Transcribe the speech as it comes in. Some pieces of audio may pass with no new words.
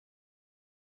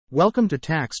Welcome to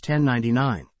Tax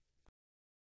 1099.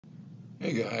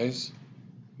 Hey guys,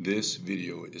 this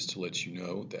video is to let you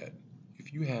know that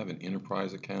if you have an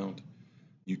enterprise account,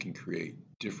 you can create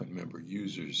different member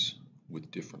users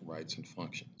with different rights and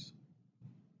functions.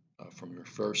 From your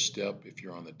first step, if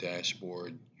you're on the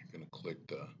dashboard, you're going to click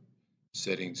the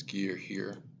settings gear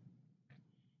here,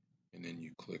 and then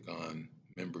you click on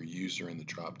member user in the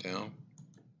drop down.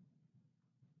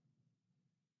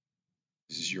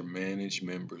 This is your manage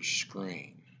members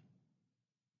screen.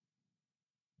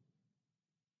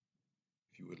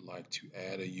 If you would like to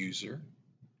add a user,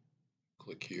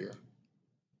 click here.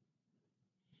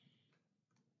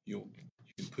 You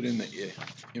can put in the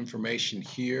information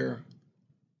here.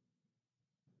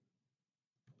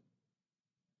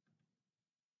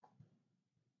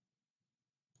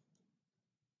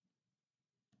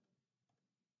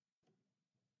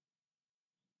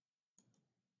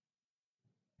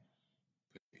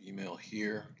 Put your email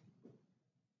here.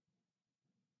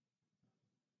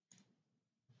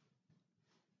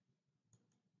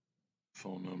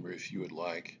 Phone number if you would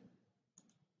like.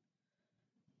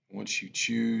 Once you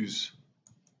choose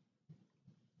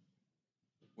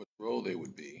what role they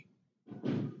would be,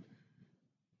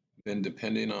 then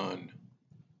depending on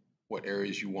what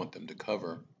areas you want them to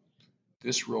cover,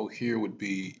 this role here would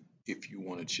be if you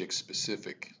want to check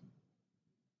specific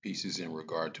pieces in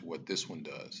regard to what this one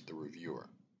does, the reviewer.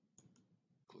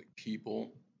 Click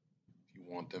people if you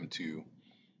want them to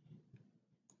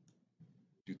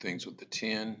do things with the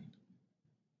 10,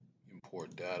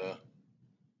 import data,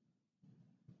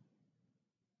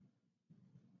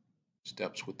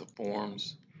 steps with the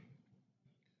forms,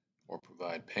 or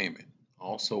provide payment.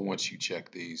 Also, once you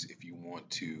check these, if you want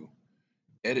to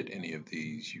edit any of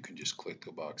these, you can just click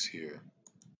the box here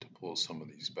to pull some of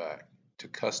these back, to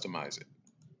customize it.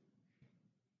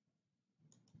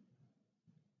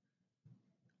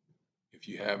 If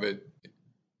you have it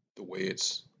the way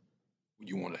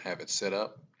you want to have it set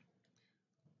up,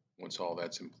 once all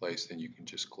that's in place, then you can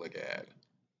just click add.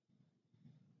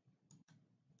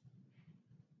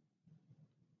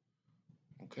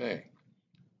 Okay,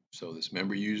 so this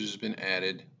member user has been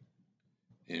added,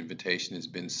 the invitation has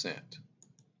been sent.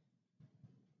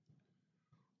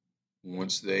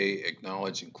 Once they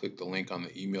acknowledge and click the link on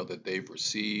the email that they've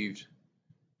received,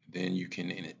 then you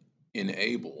can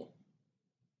enable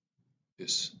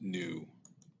this new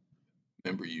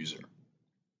member user.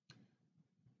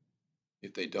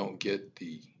 If they don't get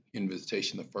the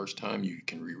invitation the first time, you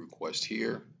can re-request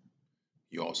here.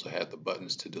 You also have the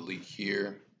buttons to delete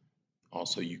here.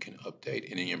 Also, you can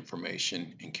update any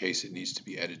information in case it needs to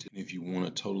be edited. If you want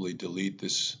to totally delete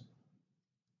this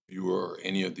viewer or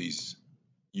any of these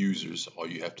users, all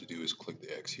you have to do is click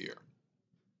the X here.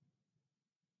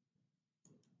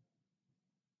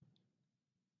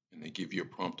 And they give you a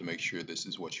prompt to make sure this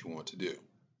is what you want to do.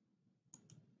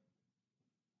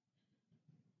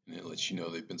 And it lets you know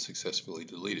they've been successfully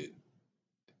deleted.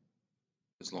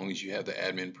 As long as you have the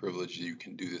admin privilege, you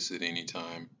can do this at any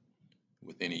time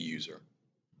with any user.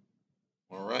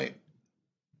 All right.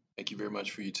 Thank you very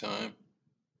much for your time.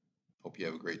 Hope you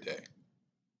have a great day.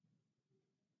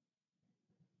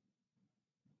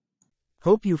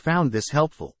 Hope you found this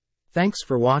helpful. Thanks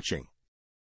for watching.